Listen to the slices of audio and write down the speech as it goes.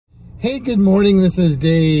Hey, good morning. This is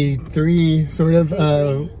day 3, sort of,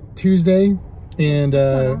 Tuesday, and What's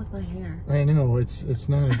going on with my hair? I know it's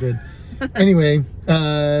not a good. Anyway,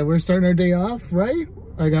 we're starting our day off, right?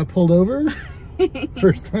 I got pulled over,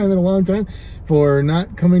 first time in a long time, for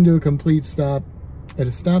not coming to a complete stop at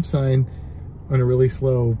a stop sign on a really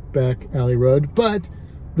slow back alley road. But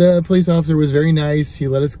the police officer was very nice. He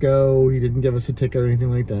let us go. He didn't give us a ticket or anything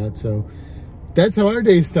like that. So that's how our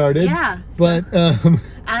day started. Yeah. But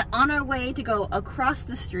on our way to go across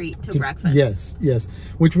the street to breakfast. Yes.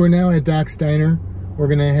 Which we're now at Doc's Diner. We're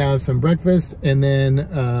gonna have some breakfast, and then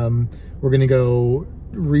we're gonna go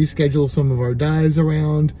reschedule some of our dives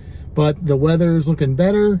around. But the weather is looking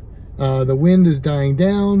better. The wind is dying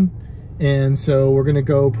down, and so we're gonna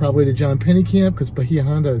go probably to John Pennekamp because Bahia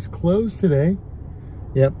Honda is closed today.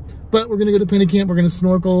 Yep. But we're gonna go to Pennekamp. We're gonna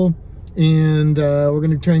snorkel. And we're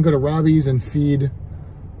going to try and go to Robbie's and feed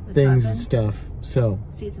things and stuff. So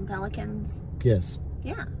see some pelicans. Yes.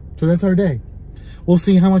 Yeah. So that's our day. We'll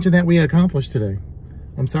see how much of that we accomplished today.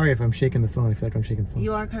 I'm sorry if I'm shaking the phone. I feel like I'm shaking the phone.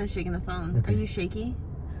 You are kind of shaking the phone. Okay. Are you shaky?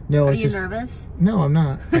 No. Are you nervous? No, I'm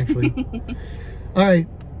not, actually. All right.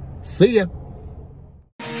 See ya.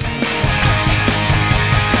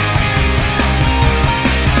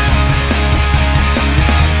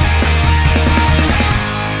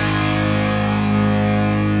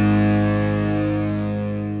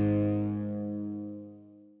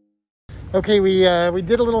 Okay, we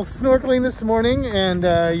did a little snorkeling this morning,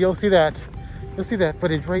 and you'll see that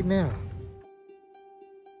footage right now.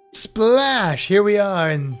 Splash! Here we are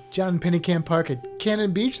in John Pennekamp Park at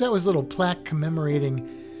Canon Beach. That was a little plaque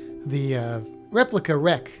commemorating the replica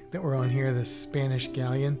wreck that we're on here, the Spanish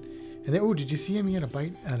galleon. And then, oh, did you see him? He had a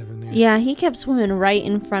bite out of him there. Yeah, he kept swimming right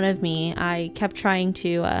in front of me. I kept trying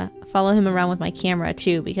to follow him around with my camera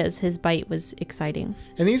too because his bite was exciting.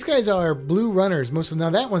 And these guys are blue runners. Most of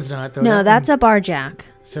them. Now that one's not though. No, that's a bar jack.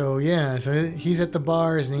 So yeah, so he's at the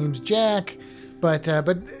bar. His name's Jack. But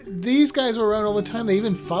these guys were around all the time. They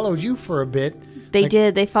even followed you for a bit. They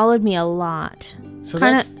did. They followed me a lot. So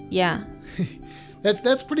yeah.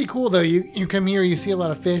 That's pretty cool though. You come here, you see a lot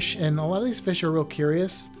of fish, and a lot of these fish are real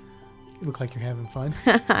curious. You look like you're having fun.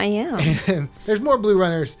 I am. And there's more blue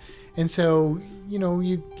runners, and so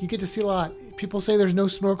you get to see a lot. People say there's no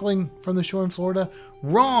snorkeling from the shore in Florida.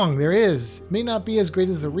 Wrong, there is. It may not be as great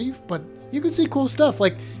as the reef, but you can see cool stuff.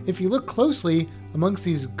 Like if you look closely amongst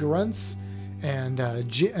these grunts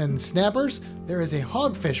and snappers, there is a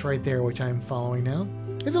hogfish right there, which I'm following now.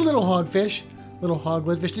 It's a little hogfish. Little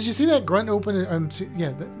hoglet fish. Did you see that grunt open?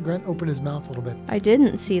 That grunt open his mouth a little bit. I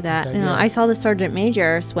didn't see that. Okay, no, yeah. I saw the Sergeant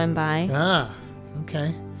Major swim by. Ah,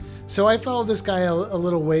 okay. So I followed this guy a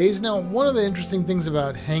little ways. Now, one of the interesting things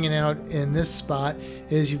about hanging out in this spot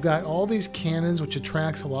is you've got all these cannons, which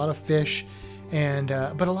attracts a lot of fish, and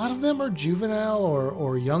but a lot of them are juvenile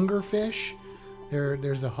or younger fish.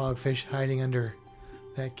 There's a hogfish hiding under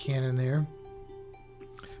that cannon there.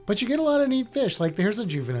 But you get a lot of neat fish. Like there's a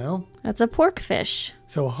juvenile. That's a pork fish.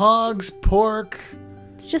 So hogs, pork.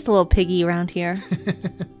 It's just a little piggy around here.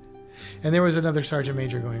 And there was another Sergeant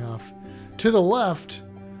Major going off to the left.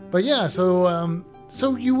 But yeah, so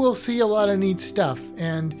you will see a lot of neat stuff.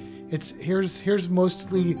 And here's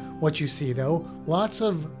mostly what you see though. Lots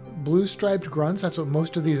of blue striped grunts. That's what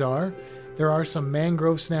most of these are. There are some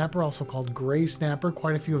mangrove snapper, also called gray snapper,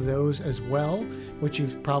 quite a few of those as well, which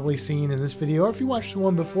you've probably seen in this video. Or if you watched the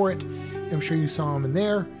one before it, I'm sure you saw them in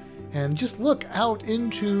there. And just look out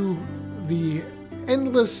into the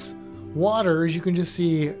endless waters. You can just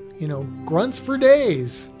see, grunts for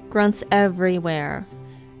days. Grunts everywhere.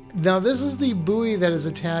 Now, this is the buoy that is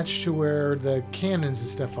attached to where the cannons and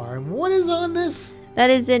stuff are. And what is on this? That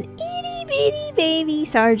is an itty bitty baby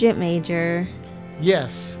Sergeant Major.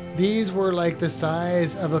 Yes. These were like the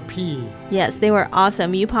size of a pea. Yes, they were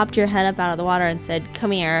awesome. You popped your head up out of the water and said,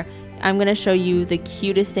 "Come here. I'm going to show you the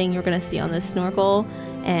cutest thing you're going to see on this snorkel."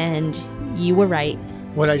 And you were right.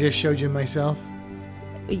 What I just showed you myself?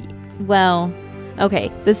 Well,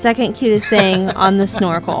 okay. The second cutest thing on the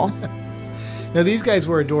snorkel. Now, these guys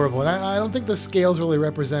were adorable. And I don't think the scales really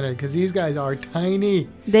represented because these guys are tiny.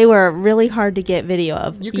 They were really hard to get video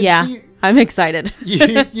of. Yeah, see, I'm excited.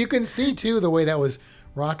 you can see, too, the way that was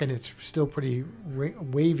rocking. It's still pretty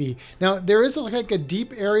wavy. Now, there is like a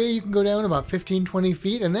deep area you can go down about 15-20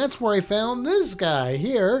 feet, and that's where I found this guy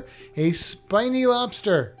here, a spiny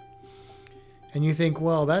lobster. And you think,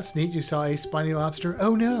 well, that's neat. You saw a spiny lobster.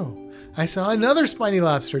 Oh, no. I saw another spiny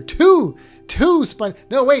lobster. Two spiny...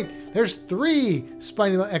 No, wait. There's 3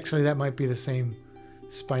 spiny... Actually, that might be the same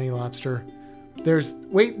spiny lobster.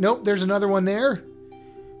 Nope, there's another one there.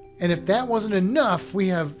 And if that wasn't enough, we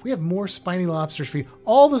have more spiny lobsters for you.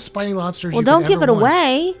 All the spiny lobsters. Well, you don't could give it ever want.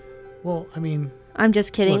 away. Well, I mean, I'm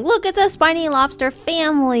just kidding. Look at the spiny lobster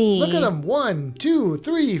family. look at them. 1, 2,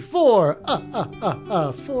 3,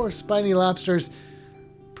 4. 4 spiny lobsters.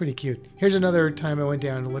 Pretty cute. Here's another time I went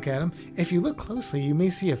down to look at them. If you look closely, you may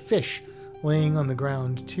see a fish laying on the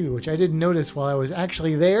ground too, which I didn't notice while I was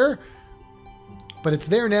actually there. But it's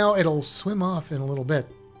there now. It'll swim off in a little bit.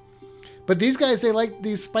 But these guys, they like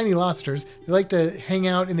these spiny lobsters. They like to hang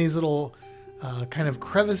out in these little kind of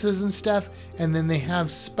crevices and stuff. And then they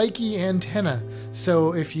have spiky antennae.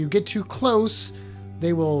 So if you get too close,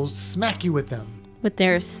 they will smack you with them. With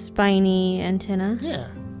their spiny antenna? Yeah.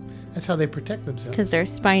 That's how they protect themselves. Because they're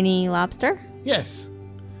spiny lobster? Yes.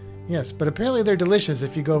 Yes. But apparently they're delicious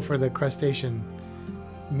if you go for the crustacean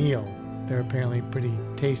meal. They're apparently pretty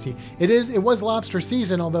tasty. It was lobster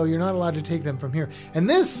season, although you're not allowed to take them from here. And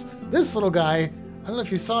this little guy, I don't know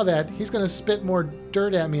if you saw that. He's going to spit more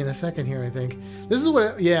dirt at me in a second here, I think. This is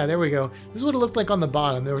what, yeah, there we go. This is what it looked like on the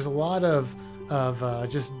bottom. There was a lot of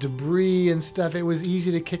just debris and stuff. It was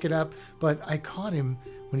easy to kick it up, but I caught him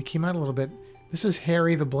when he came out a little bit. This is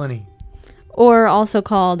Harry the Blenny. Or also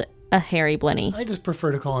called a hairy blenny. I just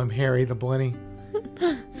prefer to call him Harry the Blenny.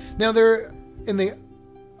 Now, they're in the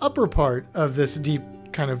upper part of this deep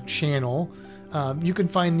kind of channel. You can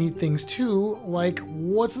find neat things too, like,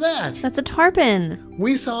 what's that? That's a tarpon.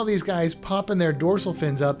 We saw these guys popping their dorsal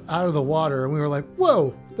fins up out of the water, and we were like,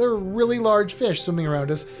 whoa, they're really large fish swimming around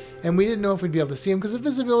us. And we didn't know if we'd be able to see them because the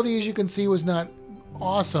visibility, as you can see, was not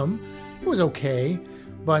awesome. It was okay,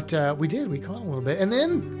 but we did. We caught a little bit. And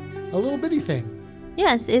then a little bitty thing.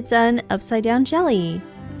 Yes, it's an upside down jelly.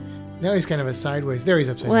 Now he's kind of a sideways. There he's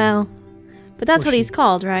upside down. Well, but that's what he's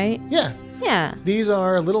called, right? Yeah. Yeah. These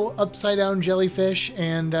are little upside down jellyfish,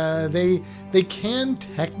 and they can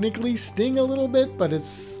technically sting a little bit, but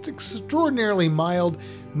it's extraordinarily mild.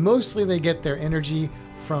 Mostly they get their energy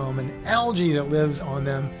from an algae that lives on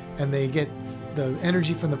them, and they get the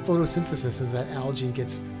energy from the photosynthesis as that algae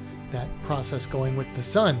gets that process going with the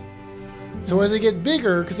sun. So as they get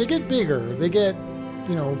bigger, because they get bigger, they get, I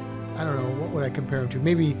don't know, what would I compare them to?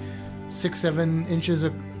 Maybe 6-7 inches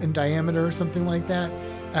in diameter or something like that.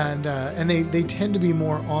 And they tend to be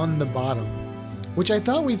more on the bottom, which I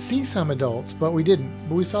thought we'd see some adults, but we didn't.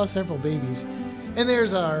 But we saw several babies. And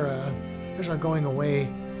there's our going away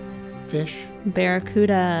fish.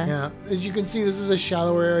 Barracuda. Yeah, as you can see, this is a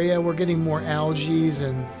shallower area. We're getting more algae,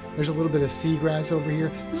 and there's a little bit of seagrass over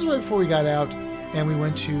here. This is right before we got out, and we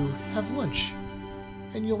went to have lunch.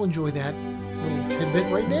 And you'll enjoy that little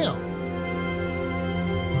tidbit right now.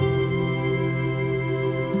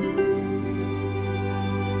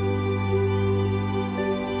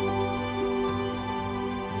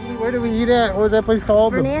 Where did we eat at? What was that place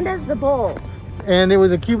called? Fernandez the Bull. And it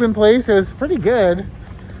was a Cuban place. It was pretty good.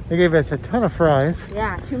 They gave us a ton of fries.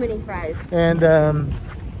 Yeah, too many fries. And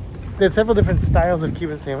they had several different styles of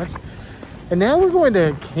Cuban sandwich. And now we're going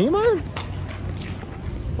to Kmart?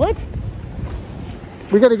 What?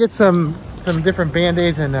 We got to get some different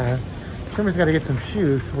Band-Aids, and Summer's got to get some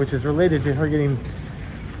shoes, which is related to her getting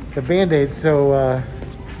the Band-Aids. So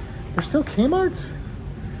there's still Kmart's?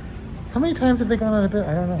 How many times have they gone out of bed?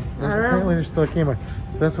 I don't know. Apparently there's still a Kmart.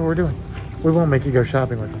 So that's what we're doing. We won't make you go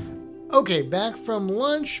shopping with us. Okay, back from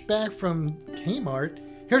lunch, back from Kmart.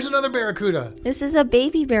 Here's another barracuda. This is a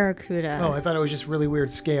baby barracuda. Oh, I thought it was just really weird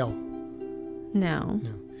scale. No.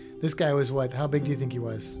 This guy was what? How big do you think he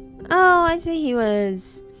was? Oh, I'd say he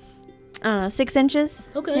was, I don't know, 6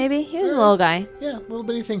 inches. Okay. Maybe. He was a little guy. Yeah, little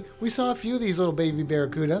bitty thing. We saw a few of these little baby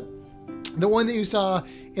barracuda. The one that you saw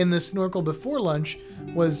in the snorkel before lunch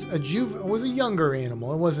was a younger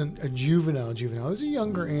animal. It wasn't a juvenile. It was a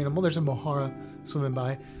younger animal. There's a mohara swimming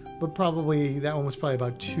by, but probably that one was probably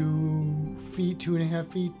about 2 feet,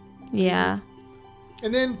 2.5 feet. Yeah.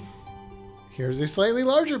 And then here's a slightly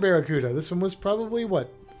larger barracuda. This one was probably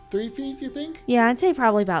what, 3 feet, you think? Yeah, I'd say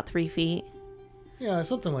probably about 3 feet. Yeah,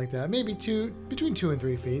 something like that. Maybe between 2 and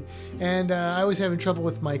 3 feet. And I was having trouble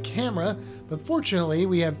with my camera, but fortunately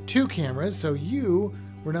we have 2 cameras, so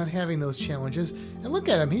we're not having those challenges. And look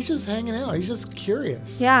at him, he's just hanging out. He's just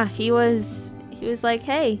curious. Yeah, he was like,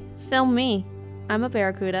 hey, film me. I'm a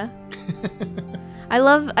barracuda. I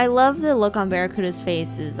love the look on barracuda's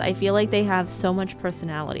faces. I feel like they have so much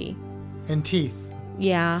personality. And teeth.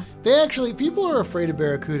 Yeah. People are afraid of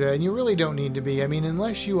barracuda, and you really don't need to be. I mean,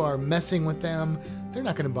 unless you are messing with them, they're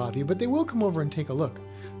not going to bother you, but they will come over and take a look.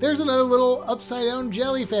 There's another little upside down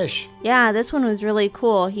jellyfish. Yeah, this one was really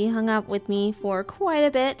cool. He hung out with me for quite a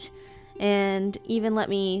bit and even let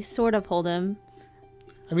me sort of hold him.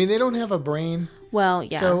 I mean, they don't have a brain. Well,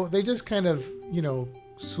 yeah. So they just kind of,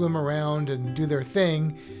 swim around and do their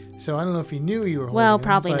thing. So I don't know if he knew you were Well, holding him,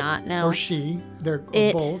 probably not, no. Or she. They're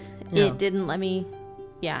both. It didn't let me.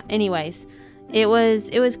 Yeah. Anyways, it was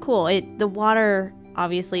cool. The water,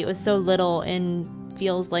 obviously, it was so little and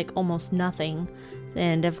feels like almost nothing.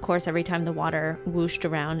 And of course, every time the water whooshed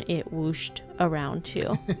around, it whooshed around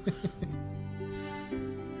too.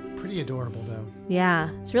 Pretty adorable, though. Yeah,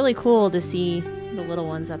 it's really cool to see the little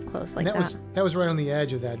ones up close like that. That was right on the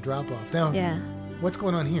edge of that drop off. Now, yeah. What's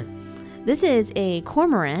going on here? This is a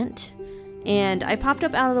cormorant, and I popped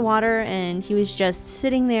up out of the water, and he was just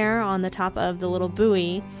sitting there on the top of the little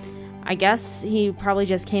buoy. I guess he probably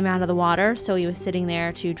just came out of the water, so he was sitting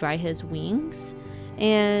there to dry his wings.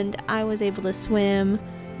 And I was able to swim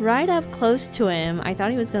right up close to him. I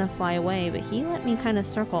thought he was going to fly away, but he let me kind of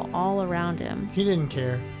circle all around him. He didn't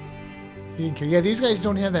care. Yeah, these guys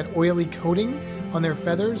don't have that oily coating on their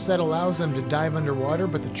feathers that allows them to dive underwater,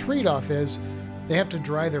 but the trade-off is they have to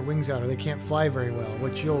dry their wings out or they can't fly very well,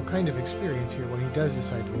 which you'll kind of experience here when he does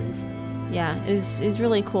decide to leave. Yeah, it's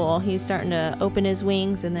really cool. He was starting to open his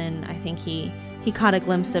wings, and then I think he caught a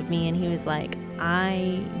glimpse of me, and he was like,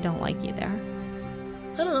 I don't like you there.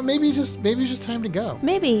 I don't know. Maybe it's just time to go.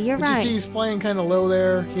 Maybe you're right. You see, he's flying kind of low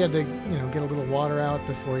there. He had to, get a little water out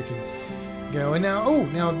before he could go. And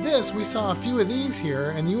now this, we saw a few of these here,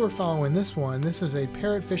 and you were following this one. This is a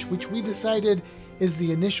parrotfish, which we decided is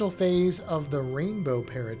the initial phase of the rainbow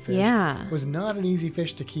parrotfish. Yeah. It was not an easy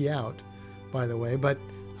fish to key out, by the way, but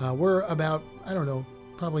we're about, I don't know,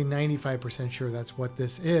 probably 95% sure that's what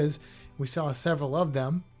this is. We saw several of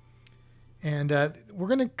them. And we're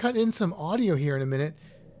going to cut in some audio here in a minute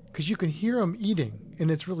because you can hear them eating, and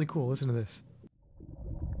it's really cool. Listen to this.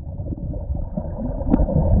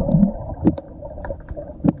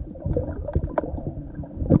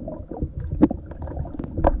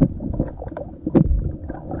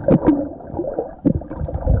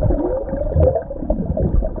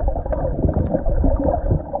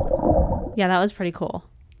 Yeah, that was pretty cool.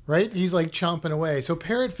 Right? He's like chomping away. So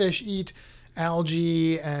parrotfish eat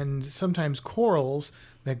algae and sometimes corals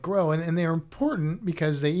that grow, and they're important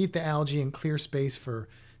because they eat the algae and clear space for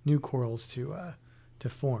new corals to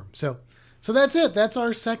form. So that's it. That's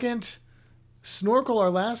our second snorkel, our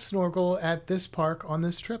last snorkel at this park on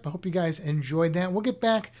this trip. I hope you guys enjoyed that. We'll get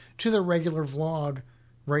back to the regular vlog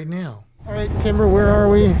right now. All right, Kimber, where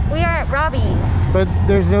are we? We are at Robbie's. But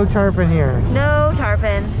there's no tarpon here. No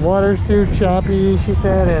tarpon. Water's too choppy, she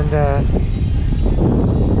said, and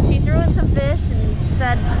she threw in some fish and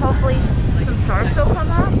said hopefully some sharks will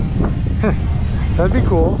come up. that'd be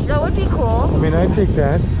cool. That would be cool. I mean, I'd take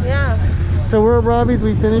that. Yeah. So we're at Robbie's.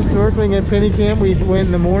 We finished snorkeling at Pennekamp. We went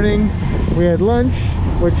in the morning. We had lunch,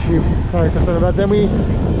 which you probably saw something about. Then we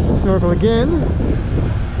snorkeled again.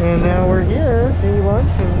 And now we're here to eat lunch.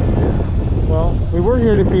 And, well, we were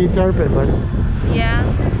here to feed tarpon, but yeah,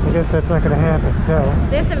 I guess that's not going to happen. So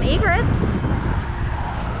there's some egrets.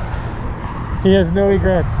 He has no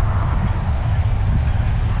egrets.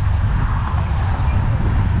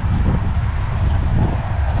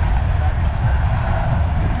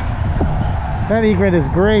 That egret is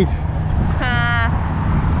great.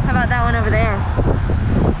 How about that one over there?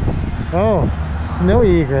 Oh,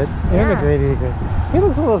 snowy egret and a great egret. He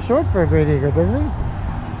looks a little short for a great egret, doesn't he?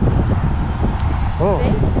 Oh,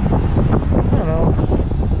 I don't know.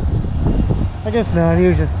 I guess not.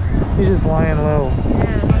 He's just lying low.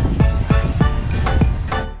 Yeah.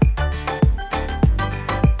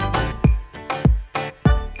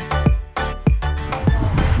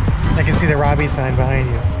 I can see the Robbie sign behind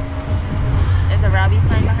you. There's a Robbie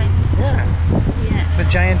sign behind you? Yeah. It's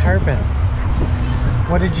a giant tarpon.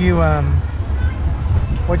 What'd you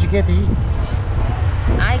get to eat?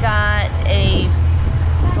 I got a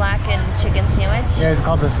blackened chicken sandwich. Yeah, it's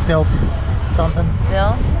called the Stilts something.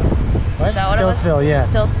 Bill? What? Is that what it was? Stiltsville, yeah.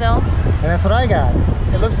 Stiltsville? And that's what I got.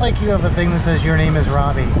 It looks like you have a thing that says your name is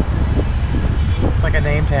Robbie. It's like a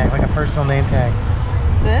name tag, like a personal name tag.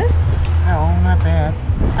 This? No, not that.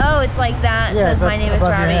 Oh, it's like that. Yeah, It says my name is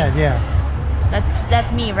above your Robbie. head, yeah.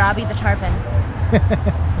 That's me, Robbie the tarpon.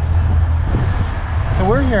 So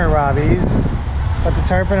we're here at Robbie's, but the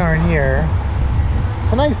tarpon aren't here.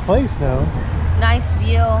 It's a nice place though. Nice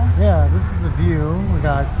view. Yeah, this is the view. We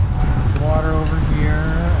got water over here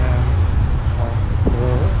and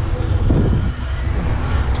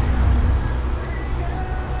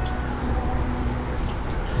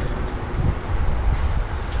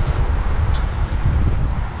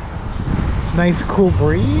it's nice cool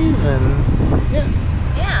breeze and Yeah.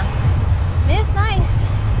 I mean, it's nice.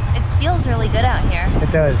 It feels really good out here.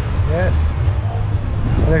 it does, yes.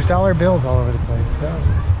 Well, there's dollar bills all over the place, so.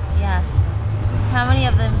 Yes. How many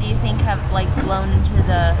of them do you think have like blown into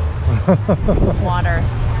the waters?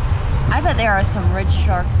 I bet there are some rich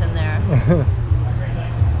sharks in there.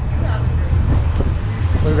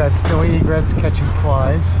 We've got snowy egrets catching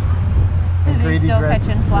flies. Is he Great still egrets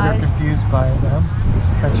catching that flies? are confused by them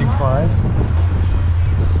catching flies.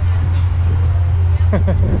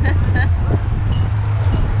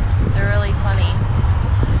 They're really funny.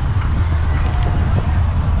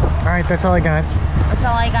 All right, that's all I got. That's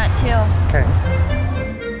all I got too. Okay.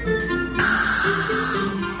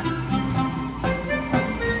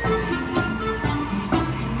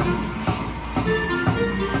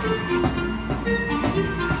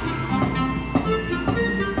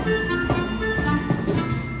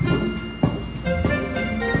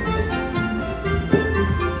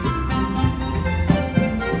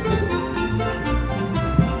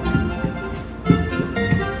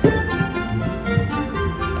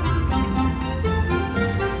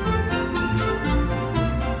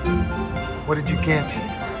 What did you get?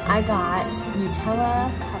 I got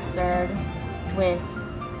Nutella custard with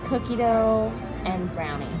cookie dough and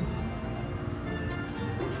brownie.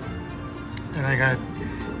 And I got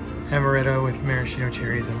amaretto with maraschino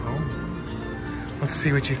cherries and almonds. Let's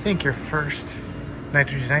see what you think. Your first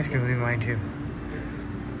nitrogen ice cream will be mine too.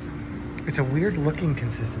 It's a weird looking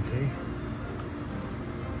consistency.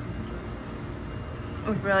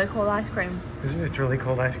 With really cold ice cream. It's really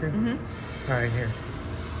cold ice cream? Mm-hmm. All right, here.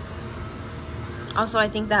 Also, I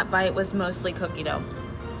think that bite was mostly cookie dough.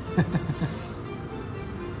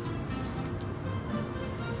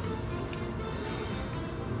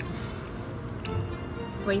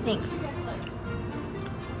 What do you think?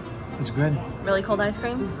 It's good. Really cold ice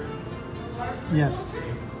cream? Yes.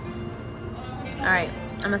 All right,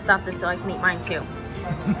 I'm gonna stop this so I can eat mine too.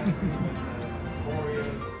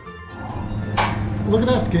 Look at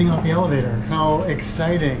us getting off the elevator. How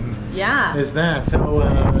exciting Yeah. is that? So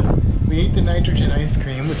we ate the nitrogen ice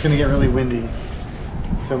cream. It's going to get really windy.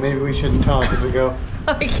 So maybe we shouldn't talk as we go.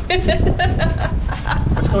 What's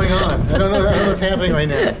going on? I don't know what's happening right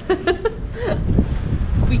now.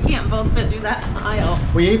 We can't both fit through that aisle.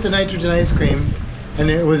 We ate the nitrogen ice cream and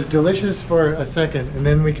it was delicious for a second, and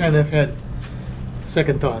then we kind of had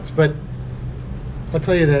second thoughts. But I'll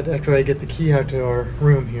tell you that after I get the key out to our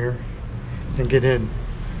room here and get in.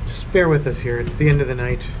 Just bear with us here. It's the end of the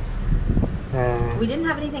night. We didn't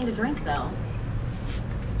have anything to drink though.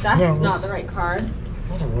 That's No, not it's- the right card. I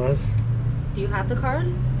thought it was. Do you have the card?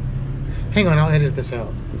 Hang on, I'll edit this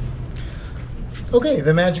out. Okay,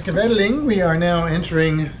 the magic of editing. We are now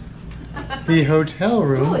entering the hotel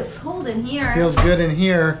room. Oh, it's cold in here. Feels good in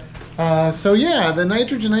here. So yeah, the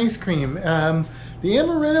nitrogen ice cream. The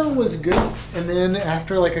amaretto was good, and then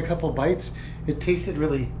after like a couple bites, it tasted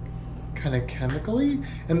really kind of chemically.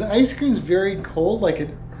 And the ice cream's very cold, like it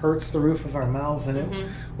hurts the roof of our mouths, and it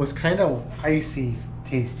was kind of icy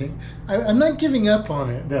tasting. I'm not giving up on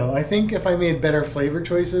it though. I think if I made better flavor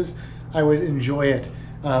choices, I would enjoy it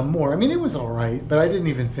more. I mean, it was all right, but I didn't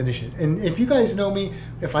even finish it. And if you guys know me,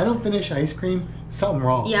 if I don't finish ice cream, something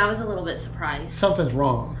wrong. Yeah, I was a little bit surprised. Something's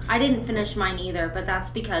wrong. I didn't finish mine either, but that's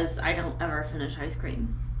because I don't ever finish ice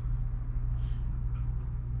cream.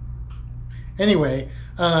 Anyway,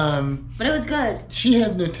 but it was good. she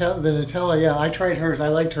had the Nutella. Yeah, I tried hers. I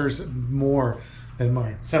liked hers more than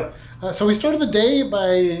mine. So we started the day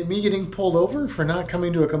by me getting pulled over for not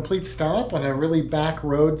coming to a complete stop on a really back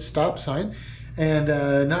road stop sign, and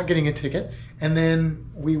not getting a ticket. And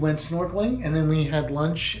then we went snorkeling, and then we had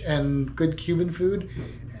lunch and good Cuban food.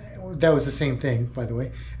 That was the same thing, by the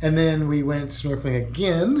way. And then we went snorkeling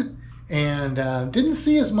again, and didn't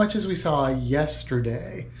see as much as we saw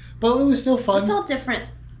yesterday, but it was still fun. We saw different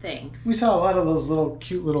things. We saw a lot of those little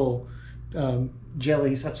cute little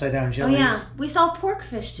jellies, upside down Oh jellies. yeah, we saw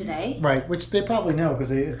porkfish today. Right, which they probably know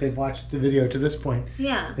because if they've watched the video to this point,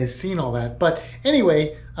 Yeah. they've seen all that. But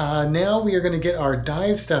anyway, now we are going to get our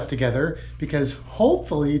dive stuff together because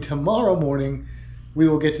hopefully tomorrow morning we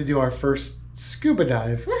will get to do our first scuba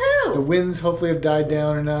dive. Woohoo! The winds hopefully have died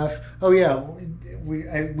down enough. Oh yeah, we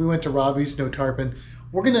went to Robbie's, no tarpon.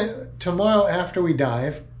 We're gonna tomorrow after we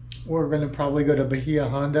dive, we're gonna probably go to Bahia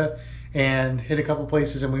Honda and hit a couple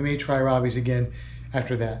places, and we may try Robbie's again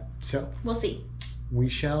after that. So We'll see. we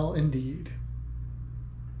shall indeed.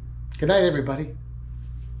 Good night, everybody.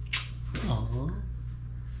 Aww.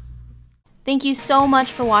 Thank you so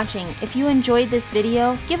much for watching. If you enjoyed this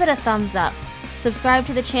video, give it a thumbs up. Subscribe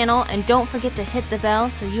to the channel and don't forget to hit the bell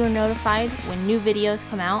so you are notified when new videos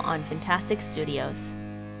come out on Fintastic Studios.